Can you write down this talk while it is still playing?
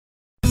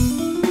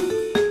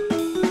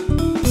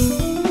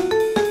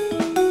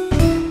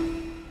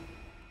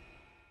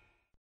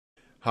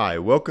Hi,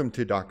 welcome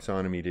to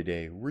Docxonomy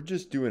today. We're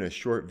just doing a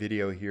short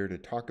video here to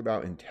talk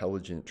about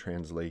intelligent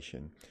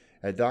translation.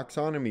 At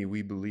Docxonomy,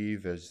 we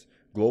believe as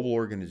global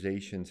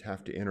organizations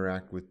have to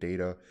interact with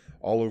data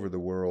all over the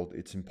world,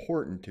 it's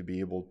important to be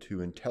able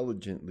to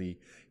intelligently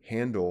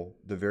handle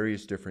the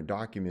various different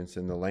documents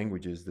and the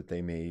languages that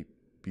they may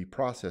be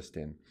processed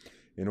in.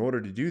 In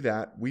order to do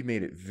that, we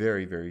made it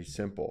very, very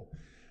simple.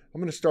 I'm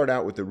going to start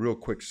out with a real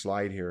quick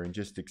slide here and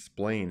just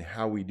explain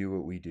how we do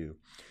what we do.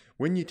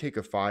 When you take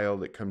a file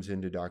that comes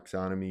into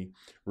Docxonomy,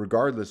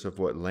 regardless of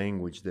what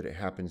language that it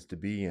happens to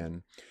be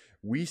in,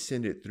 we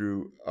send it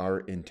through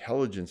our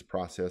intelligence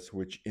process,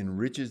 which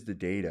enriches the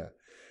data.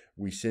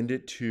 We send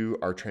it to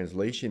our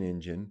translation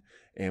engine,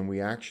 and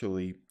we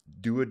actually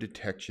do a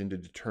detection to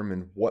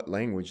determine what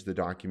language the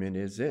document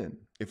is in.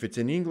 If it's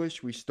in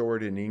English, we store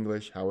it in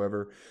English.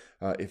 However,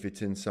 if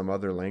it's in some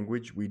other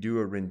language, we do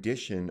a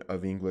rendition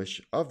of English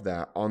of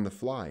that on the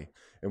fly,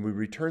 and we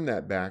return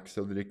that back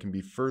so that it can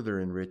be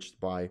further enriched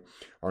by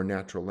our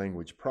natural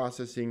language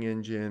processing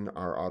engine,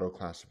 our auto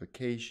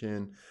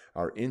classification,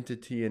 our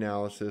entity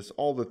analysis,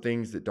 all the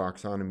things that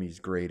Docxonomy is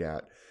great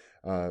at.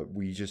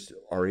 We just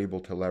are able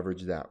to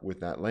leverage that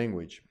with that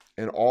language.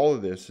 And all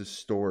of this is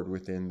stored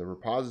within the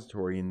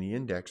repository in the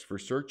index for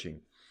searching.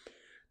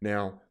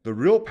 Now, the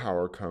real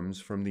power comes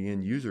from the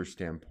end user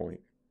standpoint.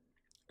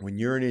 When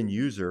you're an end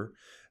user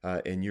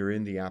and you're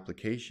in the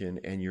application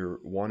and you're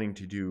wanting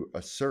to do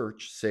a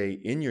search, say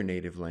in your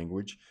native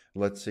language,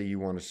 let's say you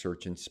want to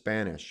search in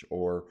Spanish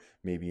or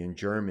maybe in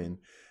German,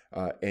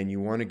 and you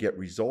want to get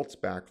results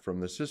back from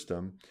the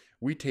system,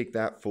 we take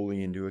that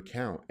fully into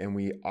account and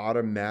we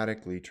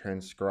automatically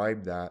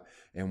transcribe that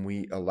and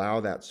we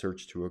allow that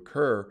search to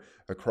occur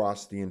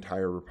across the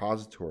entire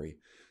repository.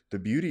 The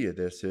beauty of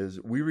this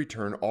is we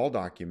return all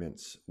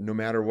documents, no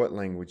matter what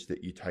language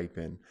that you type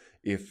in.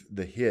 If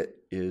the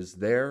hit is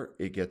there,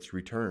 it gets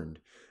returned.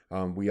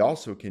 We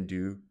also can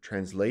do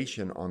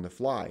translation on the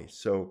fly.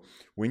 So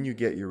when you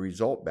get your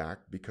result back,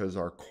 because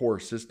our core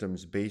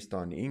system's based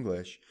on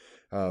English,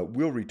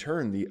 we'll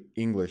return the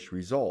English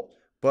result.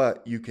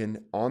 But you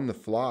can, on the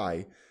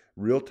fly,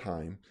 real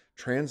time,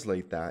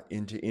 translate that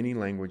into any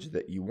language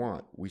that you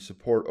want. We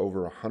support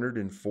over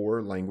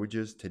 104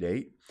 languages to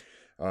date.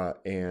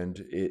 And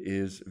it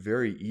is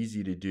very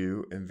easy to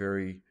do and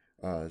very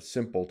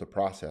simple to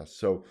process.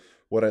 So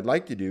what I'd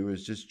like to do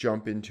is just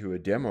jump into a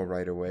demo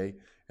right away,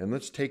 and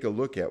let's take a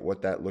look at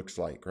what that looks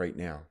like right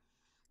now.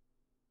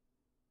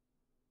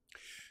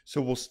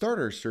 So we'll start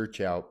our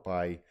search out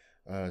by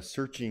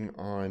searching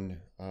on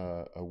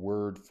a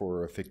word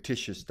for a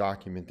fictitious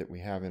document that we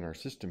have in our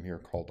system here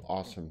called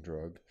awesome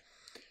drug.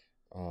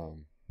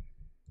 And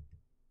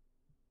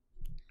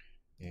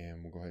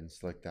we'll go ahead and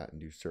select that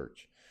and do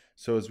search.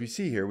 So as we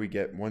see here, we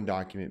get one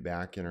document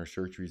back in our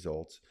search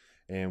results,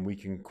 and we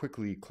can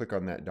quickly click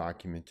on that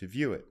document to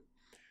view it.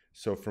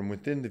 So from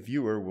within the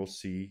viewer, we'll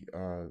see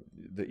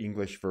the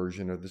English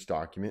version of this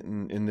document,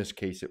 and in this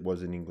case, it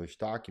was an English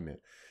document.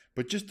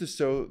 But just to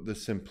show the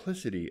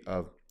simplicity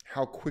of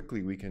how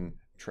quickly we can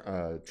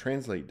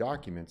translate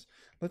documents,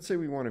 let's say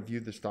we want to view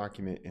this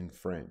document in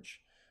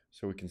French.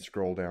 So we can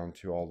scroll down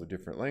to all the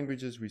different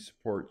languages we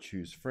support,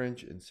 choose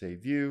French, and say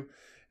view,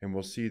 and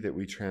we'll see that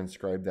we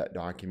transcribe that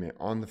document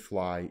on the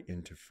fly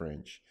into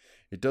French.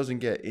 It doesn't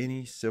get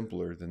any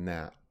simpler than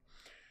that.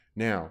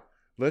 Now,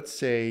 let's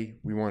say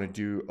we want to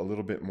do a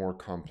little bit more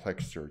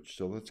complex search.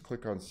 So let's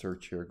click on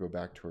search here, go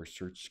back to our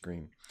search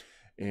screen.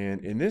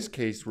 And in this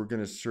case, we're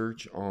going to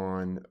search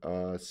on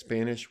a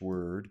Spanish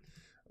word,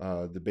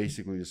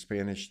 basically the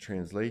Spanish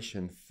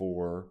translation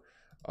for,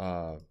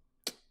 I'll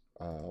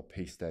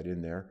paste that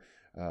in there,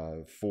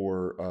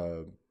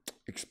 for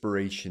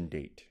expiration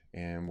date.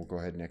 And we'll go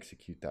ahead and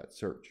execute that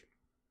search.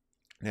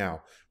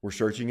 Now, we're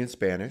searching in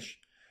Spanish,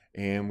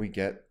 and we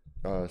get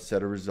a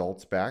set of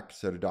results back,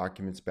 set of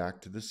documents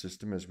back to the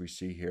system as we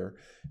see here.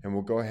 And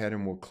we'll go ahead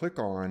and we'll click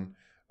on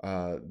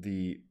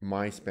the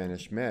My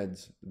Spanish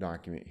Meds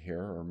document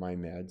here, or My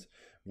Meds.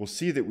 We'll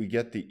see that we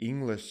get the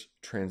English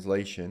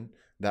translation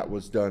that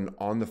was done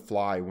on the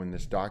fly when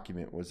this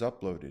document was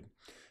uploaded.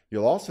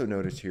 You'll also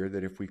notice here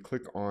that if we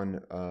click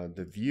on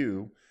the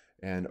view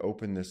and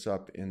open this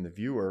up in the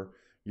viewer,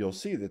 you'll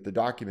see that the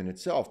document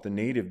itself, the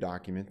native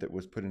document that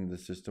was put into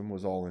the system,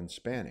 was all in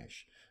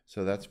Spanish.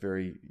 So that's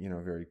very,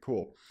 very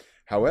cool.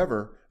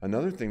 However,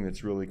 another thing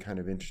that's really kind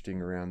of interesting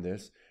around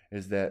this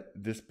is that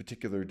this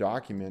particular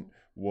document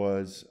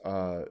was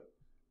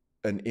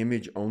an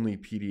image-only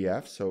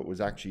PDF, so it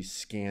was actually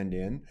scanned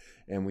in,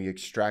 and we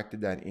extracted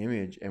that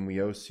image and we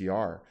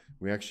OCR.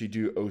 We actually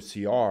do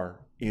OCR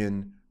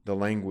in the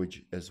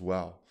language as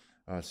well,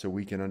 so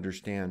we can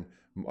understand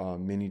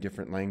many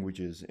different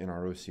languages in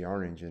our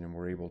OCR engine, and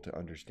we're able to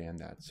understand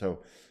that.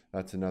 So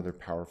that's another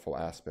powerful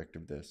aspect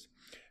of this.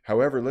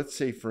 However, let's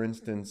say, for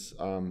instance,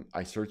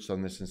 I searched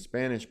on this in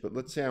Spanish, but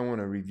let's say I want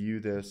to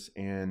review this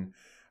in,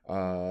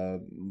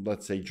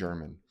 let's say,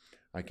 German.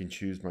 I can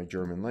choose my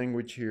German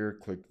language here,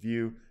 click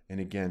view, and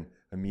again,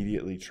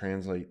 immediately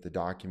translate the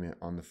document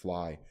on the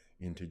fly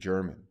into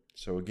German.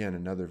 So again,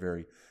 another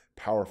very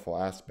powerful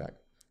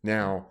aspect.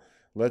 Now,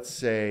 let's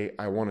say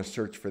I want to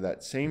search for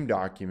that same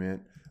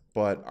document,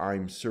 but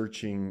I'm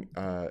searching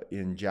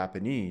in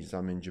Japanese.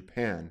 I'm in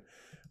Japan,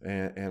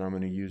 and I'm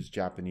going to use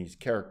Japanese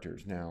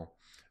characters. Now,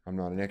 I'm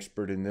not an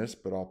expert in this,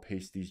 but I'll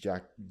paste these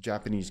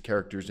Japanese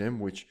characters in,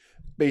 which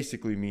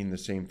basically mean the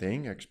same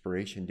thing,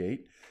 expiration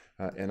date,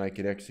 and I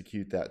can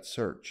execute that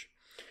search.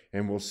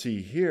 And we'll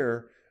see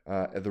here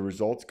the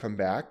results come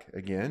back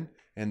again,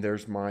 and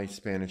there's my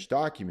Spanish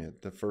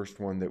document, the first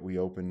one that we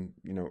opened,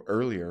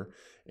 earlier,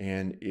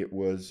 and it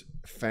was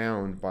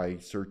found by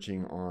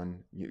searching on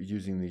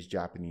using these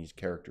Japanese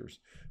characters.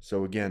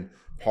 So again,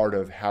 part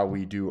of how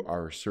we do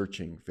our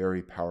searching,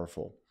 very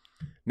powerful.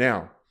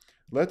 Now,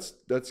 let's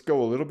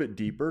go a little bit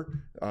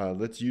deeper.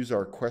 Let's use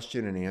our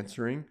question and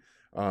answering.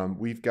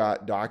 We've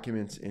got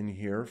documents in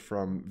here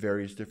from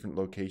various different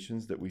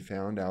locations that we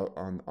found out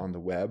on the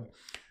web.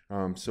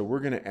 So we're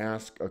going to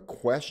ask a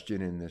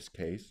question in this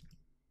case.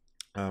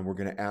 We're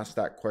going to ask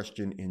that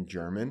question in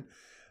German.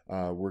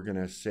 We're going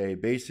to say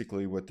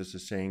basically what this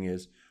is saying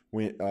is,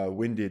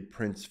 when did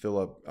Prince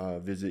Philip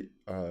visit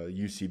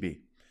UCB?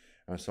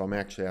 So I'm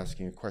actually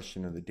asking a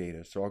question of the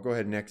data. So I'll go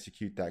ahead and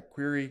execute that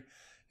query.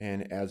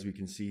 And as we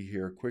can see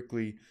here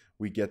quickly,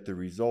 we get the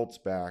results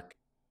back.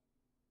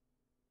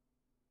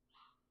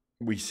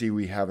 We see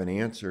we have an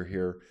answer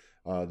here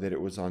that it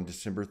was on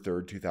December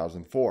 3rd,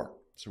 2004.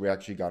 So we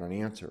actually got an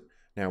answer.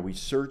 Now we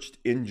searched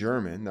in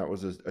German. That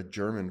was a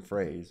German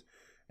phrase.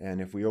 And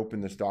if we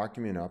open this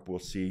document up, we'll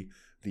see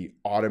the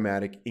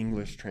automatic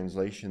English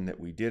translation that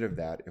we did of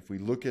that. If we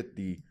look at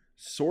the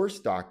source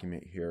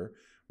document here,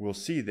 we'll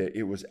see that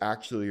it was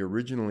actually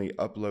originally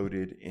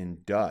uploaded in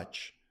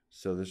Dutch.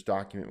 So this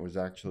document was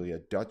actually a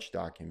Dutch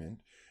document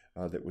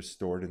that was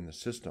stored in the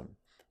system.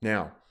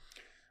 Now,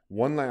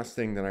 one last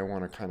thing that I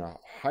want to kind of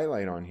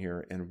highlight on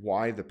here, and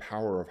why the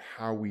power of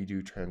how we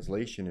do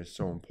translation is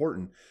so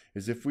important,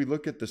 is if we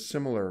look at the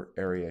similar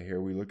area here,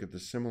 we look at the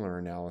similar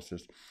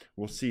analysis,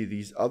 we'll see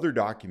these other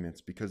documents,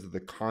 because of the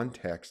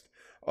context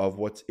of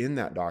what's in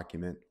that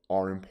document,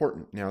 are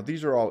important. Now,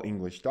 these are all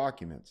English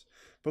documents,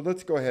 but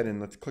let's go ahead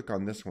and let's click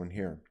on this one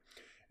here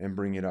and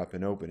bring it up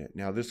and open it.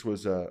 Now, this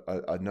was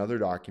another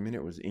document.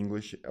 It was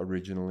English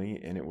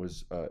originally, and it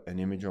was an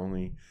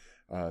image-only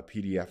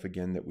PDF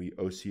again that we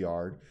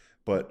OCR'd.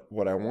 But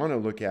what I want to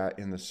look at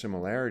in the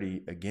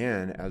similarity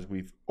again, as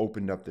we've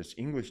opened up this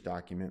English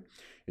document,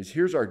 is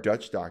here's our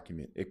Dutch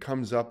document. It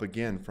comes up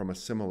again from a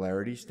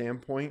similarity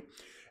standpoint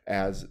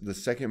as the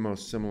second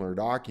most similar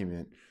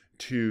document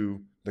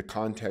to the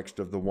context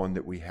of the one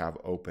that we have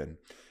open.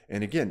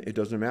 And again, it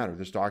doesn't matter.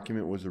 This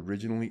document was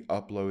originally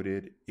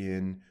uploaded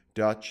in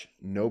Dutch.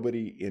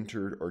 Nobody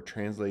entered or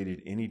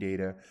translated any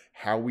data.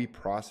 How we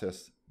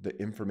process the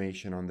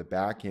information on the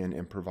back end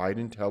and provide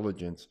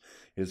intelligence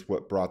is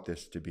what brought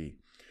this to be.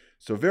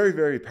 So very,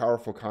 very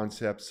powerful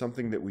concept,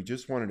 something that we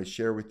just wanted to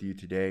share with you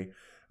today.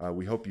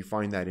 We hope you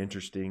find that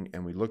interesting,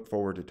 and we look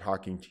forward to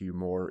talking to you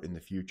more in the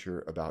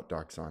future about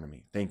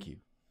Docxonomy. Thank you.